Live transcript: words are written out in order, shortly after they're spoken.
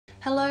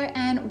Hello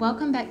and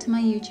welcome back to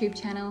my YouTube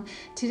channel.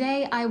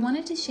 Today I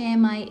wanted to share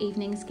my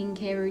evening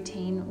skincare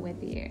routine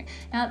with you.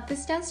 Now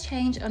this does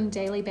change on a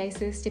daily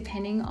basis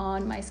depending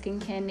on my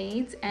skincare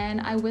needs,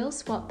 and I will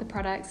swap the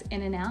products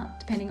in and out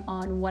depending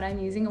on what I'm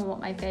using and what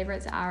my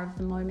favorites are of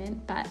the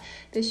moment, but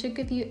this should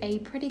give you a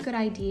pretty good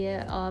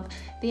idea of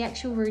the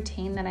actual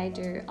routine that I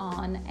do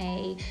on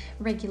a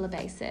regular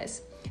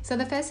basis. So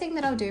the first thing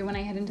that I'll do when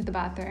I head into the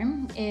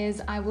bathroom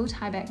is I will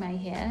tie back my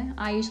hair.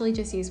 I usually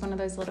just use one of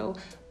those little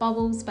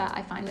bobbles, but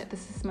I find that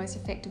this is the most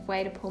effective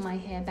way to pull my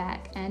hair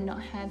back and not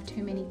have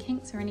too many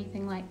kinks or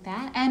anything like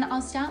that. And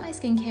I'll start my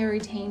skincare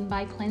routine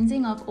by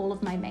cleansing off all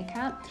of my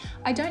makeup.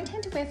 I don't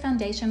tend to wear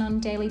foundation on a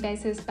daily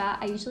basis, but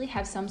I usually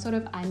have some sort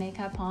of eye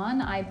makeup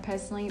on. I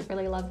personally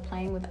really love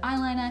playing with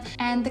eyeliner,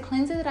 and the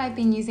cleanser that I've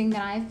been using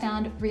that I've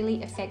found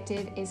really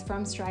effective is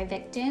from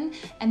Strivectin,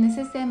 and this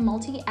is their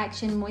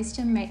multi-action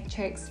moisture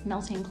matrix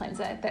melting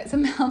cleanser. That's a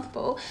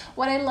mouthful.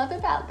 What I love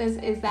about this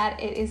is that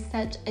it is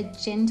such a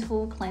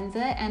gentle cleanser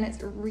and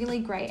it's really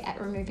great at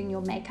removing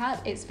your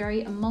makeup. It's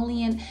very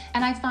emollient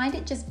and I find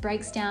it just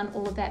breaks down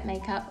all of that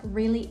makeup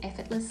really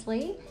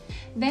effortlessly.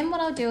 Then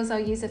what I'll do is I'll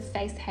use a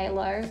face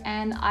halo,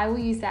 and I will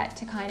use that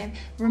to kind of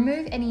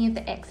remove any of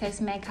the excess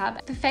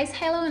makeup. The face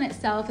halo in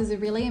itself is a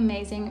really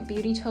amazing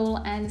beauty tool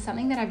and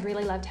something that I've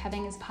really loved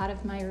having as part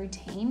of my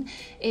routine.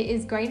 It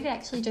is great at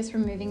actually just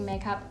removing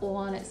makeup all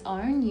on its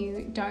own.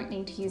 You don't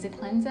need to use a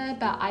cleanser,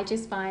 but I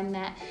just find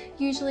that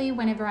usually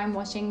whenever I'm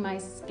washing my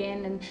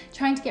skin and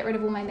trying to get rid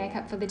of all my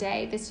makeup for the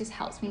day, this just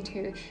helps me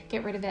to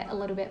get rid of it a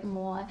little bit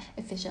more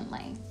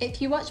efficiently.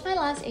 If you watched my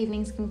last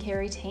evening skincare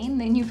routine,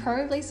 then you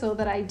probably saw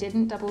that I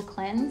didn't double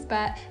cleanse,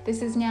 but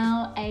this is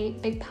now a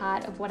big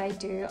part of what I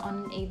do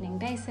on an evening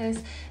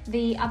basis.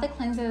 The other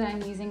cleanser that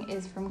I'm using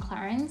is from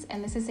Clarins,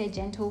 and this is a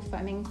gentle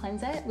foaming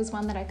cleanser. It was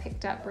one that I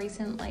picked up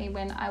recently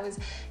when I was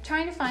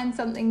trying to find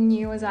something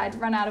new as I'd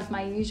run out of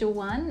my usual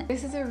one.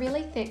 This is a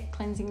really thick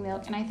cleansing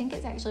milk, and I think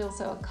it's actually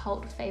also a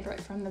cult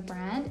favorite from the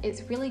brand.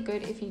 It's really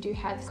good if you do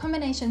have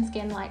combination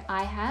skin like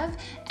I have,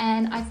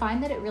 and I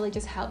find that it really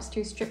just helps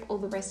to strip all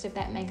the rest of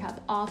that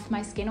makeup off.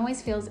 My skin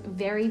always feels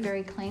very,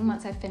 very clean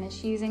once I've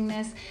finished using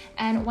this,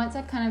 and once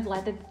I've kind of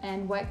lathered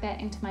and worked that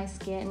into my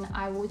skin,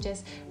 I will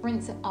just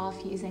rinse it off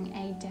using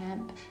a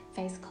damp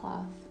face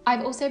cloth.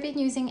 I've also been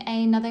using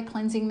another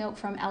cleansing milk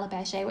from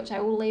Alabache, which I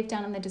will leave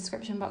down in the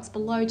description box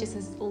below, just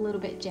as a little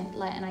bit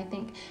gentler, and I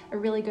think a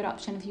really good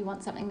option if you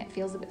want something that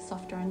feels a bit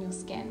softer on your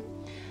skin.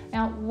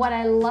 Now, what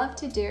I love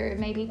to do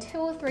maybe 2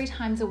 or 3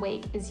 times a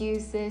week is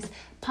use this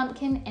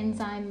pumpkin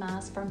enzyme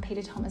mask from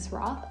Peter Thomas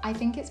Roth. I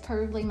think it's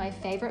probably my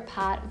favorite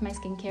part of my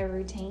skincare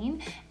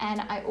routine,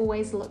 and I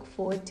always look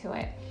forward to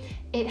it.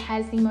 It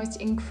has the most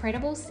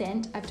incredible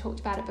scent. I've talked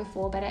about it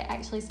before, but it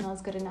actually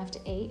smells good enough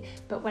to eat.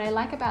 But what I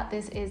like about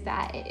this is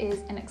that it is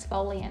an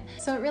exfoliant.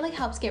 So it really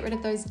helps get rid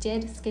of those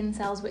dead skin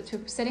cells which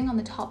are sitting on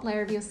the top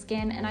layer of your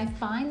skin, and I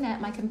find that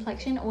my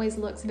complexion always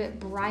looks a bit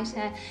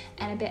brighter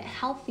and a bit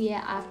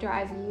healthier after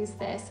I've used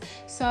this.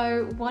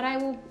 So what I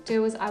will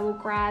do is I will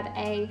grab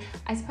I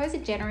suppose a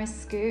generous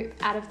scoop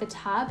out of the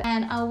tub,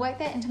 and I'll work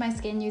that into my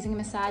skin using a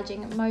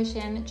massaging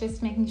motion,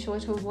 just making sure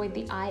to avoid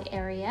the eye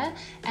area.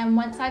 And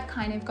once I've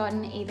kind of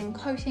gotten an even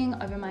coating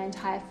over my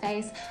entire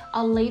face,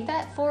 I'll leave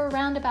that for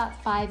around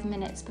about 5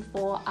 minutes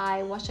before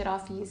I wash it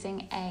off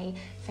using a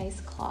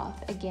face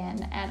cloth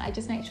again, and I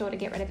just make sure to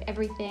get rid of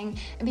everything.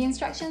 The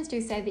instructions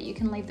do say that you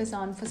can leave this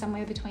on for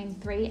somewhere between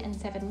 3 and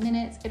 7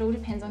 minutes. It all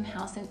depends on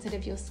how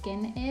sensitive your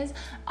skin is.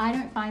 I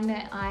don't find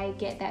that I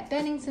get that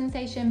burning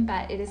sensation,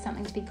 but it is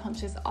something to be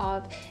conscious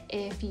of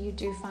if you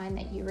do find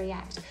that you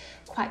react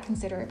quite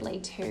considerably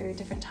to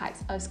different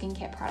types of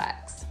skincare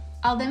products.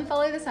 I'll then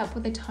follow this up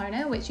with a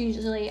toner, which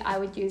usually I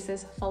would use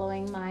this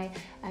following my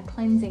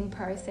cleansing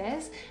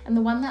process. And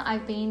the one that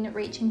I've been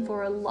reaching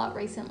for a lot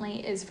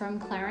recently is from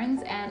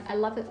Clarins, and I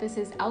love that this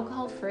is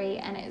alcohol free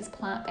and it is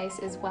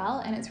plant-based as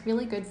well, and it's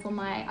really good for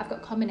I've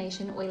got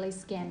combination oily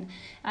skin,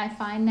 and I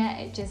find that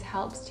it just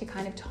helps to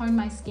kind of tone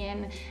my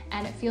skin,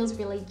 and it feels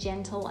really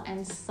gentle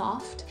and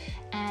soft.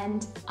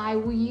 And I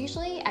will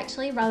usually,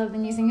 actually, rather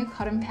than using a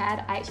cotton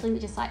pad, I actually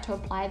just like to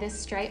apply this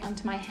straight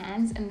onto my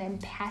hands and then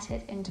pat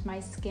it into my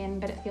skin,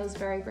 but it feels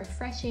very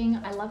refreshing.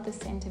 I love the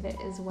scent of it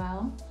as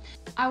well.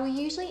 I will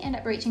usually end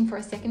up reaching for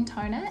a second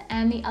toner,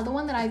 and the other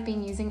one that I've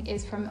been using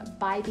is from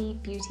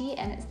Bybee Beauty,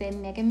 and it's their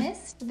Mega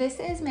Mist. This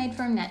is made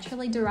from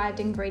naturally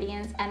derived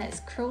ingredients, and it's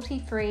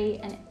cruelty-free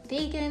and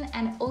vegan,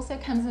 and it also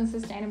comes in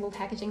sustainable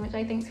packaging, which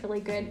I think is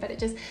really good, but it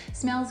just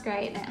smells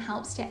great and it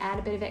helps to add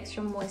a bit of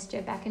extra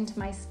moisture back into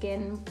my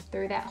skin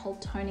through that whole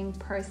toning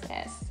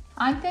process.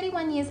 I'm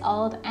 31 years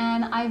old,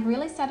 and I've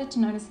really started to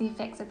notice the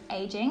effects of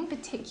aging,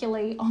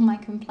 particularly on my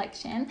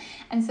complexion.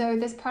 And so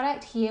this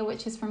product here,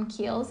 which is from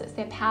Kiehl's, it's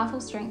their Powerful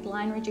Strength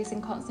Line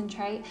Reducing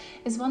Concentrate,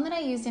 is one that I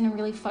used in a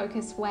really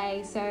focused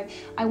way. So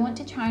I want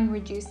to try and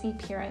reduce the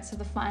appearance of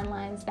the fine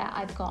lines that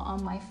I've got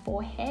on my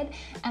forehead.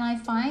 And I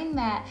find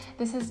that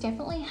this has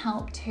definitely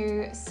helped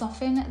to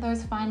soften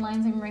those fine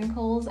lines and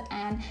wrinkles,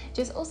 and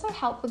just also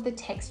help with the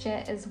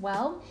texture as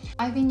well.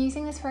 I've been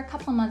using this for a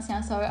couple of months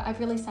now, so I've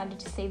really started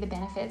to see the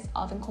benefits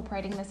of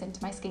incorporating this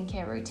into my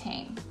skincare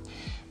routine.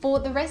 For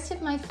the rest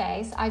of my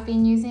face, I've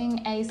been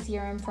using a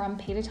serum from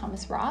Peter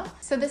Thomas Roth.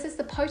 So this is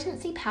the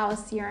Potency Power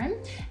Serum,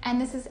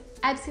 and this is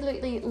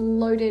absolutely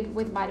loaded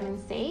with vitamin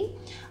C.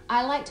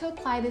 I like to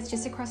apply this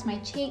just across my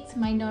cheeks,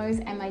 my nose,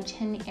 and my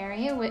chin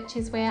area, which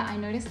is where I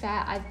notice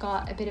that I've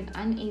got a bit of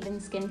uneven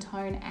skin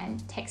tone and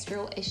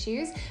textural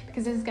issues,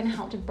 because this is going to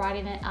help to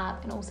brighten it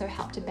up and also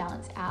help to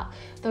balance out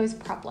those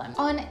problems.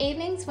 On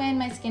evenings when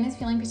my skin is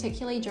feeling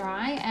particularly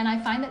dry, and I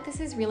find that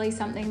this is really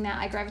something that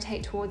I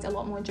gravitate towards a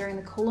lot more during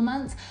the cooler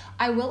months,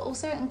 I will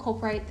also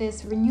incorporate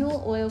this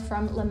renewal oil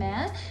from La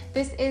Mer.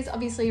 This is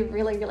obviously a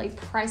really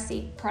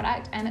pricey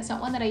product, and it's not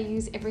one that I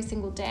use every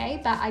single day,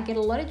 but I get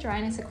a lot of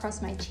dryness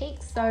across my cheeks.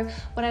 So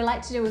what I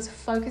like to do is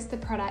focus the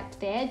product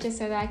there, just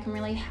so that I can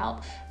really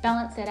help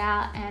balance it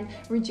out and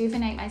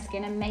rejuvenate my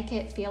skin and make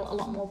it feel a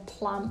lot more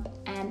plump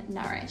and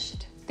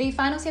nourished. The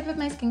final step of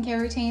my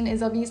skincare routine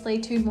is obviously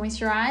to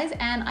moisturize,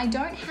 and I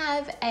don't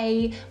have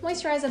a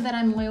moisturizer that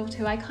I'm loyal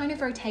to. I kind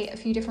of rotate a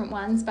few different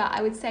ones, but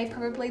I would say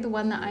probably the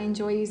one that I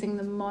enjoy using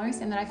the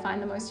most and that I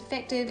find the most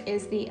effective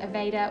is the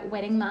Aveda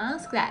Wedding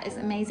Mask. That is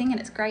amazing,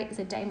 and it's great as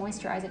a day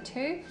moisturizer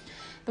too.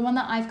 The one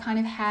that I've kind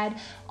of had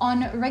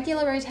on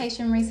regular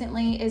rotation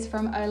recently is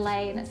from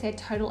Olay, and it's their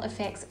Total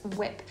Effects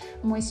Whip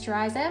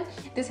Moisturizer.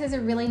 This has a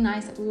really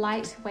nice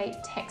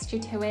lightweight texture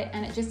to it,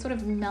 and it just sort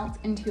of melts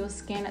into your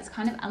skin. It's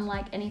kind of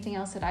unlike anything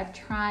else that I've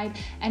tried,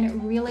 and it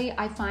really,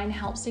 I find,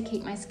 helps to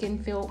keep my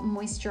skin feel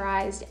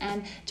moisturized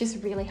and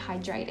just really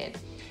hydrated.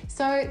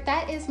 So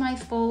that is my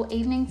full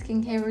evening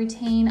skincare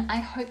routine. I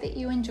hope that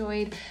you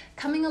enjoyed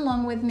coming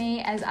along with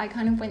me as I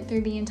kind of went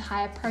through the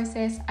entire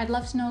process. I'd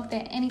love to know if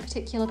there are any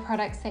particular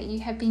products that you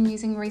have been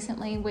using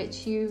recently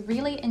which you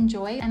really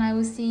enjoy, and I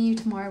will see you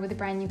tomorrow with a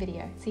brand new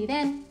video. See you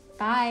then.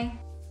 Bye.